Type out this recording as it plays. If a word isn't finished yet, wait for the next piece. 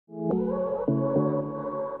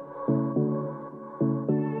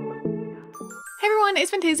Hey everyone, it's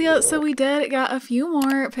Fantayzia. So we did get a few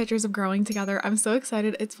more pictures of growing together. I'm so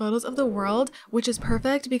excited. It's photos of the world, which is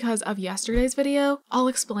perfect because of yesterday's video. I'll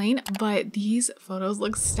explain, but these photos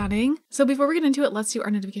look stunning. So before we get into it, let's do our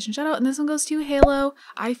notification shout out. And this one goes to Halo.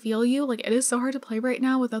 I feel you. Like, it is so hard to play right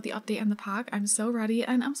now without the update and the pack. I'm so ready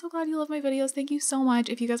and I'm so glad you love my videos. Thank you so much.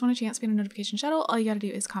 If you guys want a chance to be in a notification shout out, all you gotta do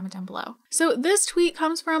is comment down below. So this tweet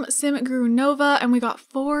comes from Nova, and we got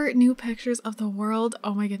 4 new pictures of the world.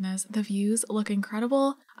 Oh my goodness, the views look incredible.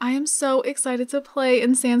 I am so excited to play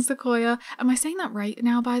in San Sequoia. Am I saying that right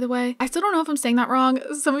now, by the way? I still don't know if I'm saying that wrong.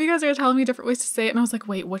 Some of you guys are telling me different ways to say it, and I was like,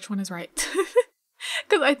 wait, which one is right?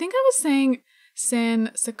 Because I think I was saying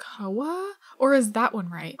San Sequoia, or is that one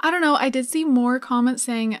right? I don't know. I did see more comments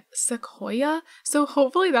saying Sequoia, so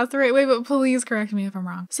hopefully that's the right way, but please correct me if I'm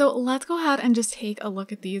wrong. So let's go ahead and just take a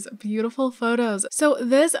look at these beautiful photos. So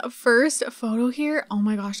this first photo here, oh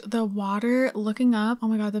my gosh, the water looking up, oh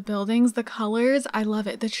my god, the buildings, the colors, I love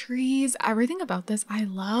it. The trees, everything about this I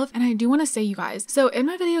love. And I do want to say, you guys, so in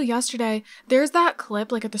my video yesterday, there's that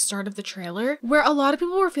clip like at the start of the trailer where a lot of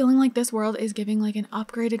people were feeling like this world is giving like an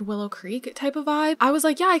upgraded Willow Creek type of vibe. I was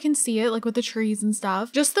like, yeah, I can see it, like with the trees and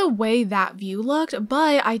stuff, just the way that view looked.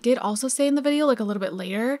 But I did also say in the video, like a little bit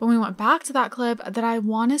later when we went back to that clip, that I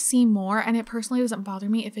want to see more, and it personally doesn't bother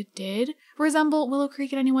me if it did resemble Willow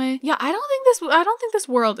Creek in any way. Yeah, I don't think this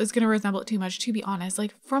world is going to resemble it too much, to be honest.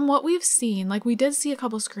 Like, from what we've seen, like we did see a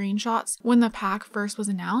couple screenshots when the pack first was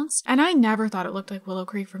announced, and I never thought it looked like Willow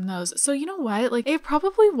Creek from those. So you know what, like it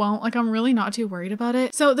probably won't. Like, I'm really not too worried about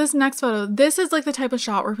it. So this next photo, this is like the type of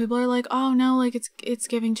shot where people are like, oh no, like it's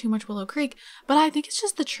giving too much Willow Creek, but I think it's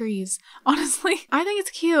just the trees. Honestly, I think it's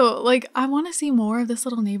cute. Like, I want to see more of this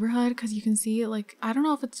little neighborhood because you can see, like, I don't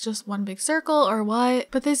know if it's just one big circle or what,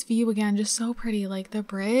 but this view again, just so pretty, like the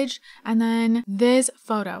bridge. And then this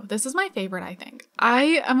photo, this is my favorite. I think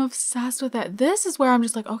I am obsessed with it. This is where I'm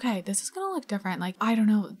just like, okay, this is gonna look different. Like, I don't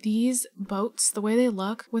know, these boats, the way they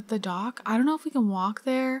look with the dock, I don't know if we can walk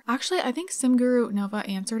there. Actually, I think Nova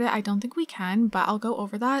answered it. I don't think we can, but I'll go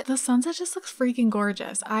over that. The sunset just looks freaking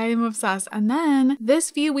gorgeous. I am obsessed. And then this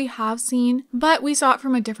view we have seen, but we saw it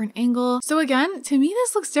from a different angle. So again, to me,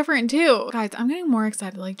 this looks different too. Guys, I'm getting more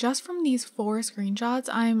excited. Like, just from these 4 screenshots,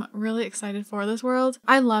 I'm really excited for this world.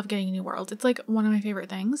 I love getting new worlds. It's like one of my favorite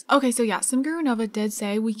things. Okay, so yeah, Nova did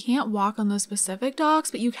say we can't walk on those specific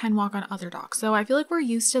docks, but you can walk on other docks. So I feel like we're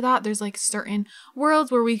used to that. There's like certain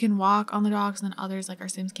worlds where we can walk on the docks and then others, like our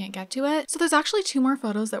Sims, can't get to it. So there's actually 2 more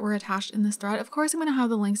photos that were attached in this thread. Of course, I'm going to have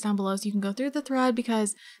the links down below so you can go through the thread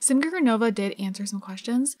because Nova did answer some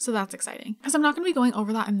questions. So that's exciting because I'm not going to be going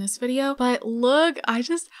over that in this video, but look,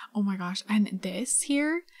 oh my gosh. And this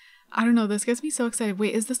here, I don't know, this gets me so excited.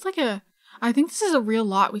 Wait, is this like I think this is a real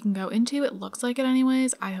lot we can go into. It looks like it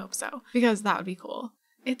anyways. I hope so, because that would be cool.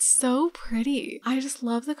 It's so pretty. I just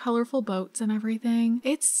love the colorful boats and everything.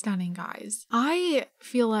 It's stunning, guys. I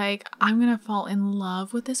feel like I'm gonna fall in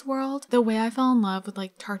love with this world the way I fell in love with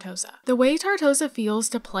like Tartosa. The way Tartosa feels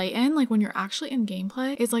to play in, like when you're actually in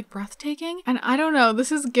gameplay, is like breathtaking. And I don't know,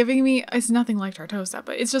 this is giving me, it's nothing like Tartosa,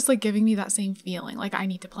 but it's just like giving me that same feeling, like I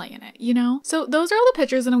need to play in it, you know? So those are all the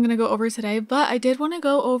pictures that I'm gonna go over today, but I did want to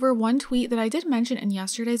go over one tweet that I did mention in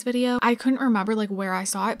yesterday's video. I couldn't remember like where I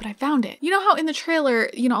saw it, but I found it. You know how in the trailer,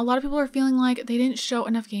 you know, a lot of people are feeling like they didn't show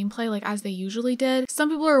enough gameplay like as they usually did. Some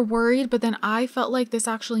people are worried, but then I felt like this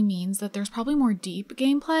actually means that there's probably more deep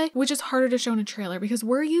gameplay, which is harder to show in a trailer because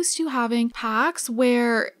we're used to having packs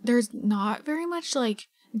where there's not very much like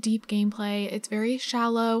deep gameplay. It's very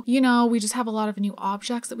shallow. You know, we just have a lot of new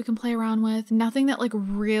objects that we can play around with. Nothing that like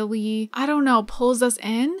really, I don't know, pulls us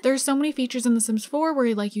in. There's so many features in The Sims 4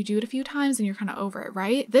 where like you do it a few times and you're kind of over it,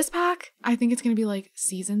 right? This pack, I think it's going to be like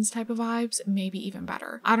Seasons type of vibes, maybe even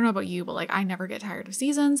better. I don't know about you, but like I never get tired of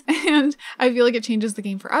Seasons and I feel like it changes the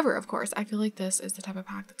game forever, of course. I feel like this is the type of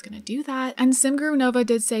pack that's going to do that. And Nova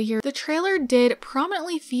did say here, the trailer did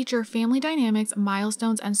prominently feature family dynamics,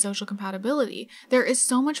 milestones, and social compatibility. There is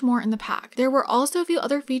so much more in the pack. There were also a few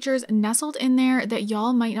other features nestled in there that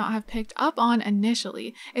y'all might not have picked up on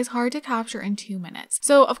initially. It's hard to capture in 2 minutes.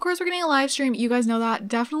 So of course we're getting a live stream. You guys know that.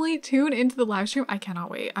 Definitely tune into the live stream. I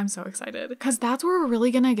cannot wait. I'm so excited because that's where we're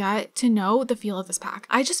really gonna get to know the feel of this pack.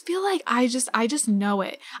 I just feel like I just know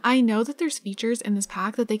it. I know that there's features in this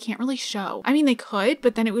pack that they can't really show. I mean, they could,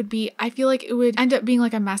 but then it would be, I feel like it would end up being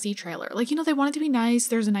like a messy trailer. Like, you know, they want it to be nice.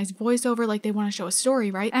 There's a nice voiceover, like they want to show a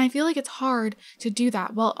story, right? And I feel like it's hard to do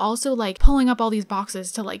that while also like pulling up all these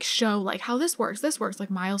boxes to like show like how this works, like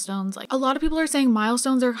milestones. Like a lot of people are saying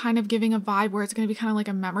milestones are kind of giving a vibe where it's going to be kind of like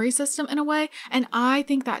a memory system in a way. And I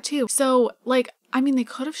think that too. So like I mean, they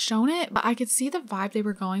could have shown it, but I could see the vibe they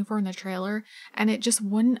were going for in the trailer, and it just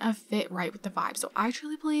wouldn't have fit right with the vibe. So I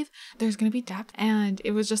truly believe there's going to be depth, and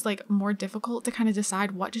it was just like more difficult to kind of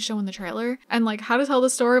decide what to show in the trailer and like how to tell the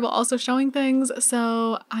story, but also showing things.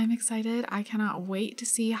 So I'm excited. I cannot wait to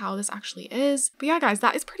see how this actually is. But yeah, guys,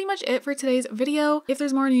 that is pretty much it for today's video. If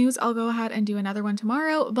there's more news, I'll go ahead and do another one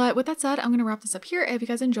tomorrow. But with that said, I'm going to wrap this up here. I hope you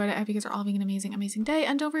guys enjoyed it. I hope you guys are all having an amazing, amazing day.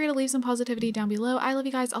 And don't forget to leave some positivity down below. I love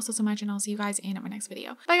you guys also so much, and I'll see you guys in my next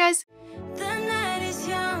video. Bye, guys.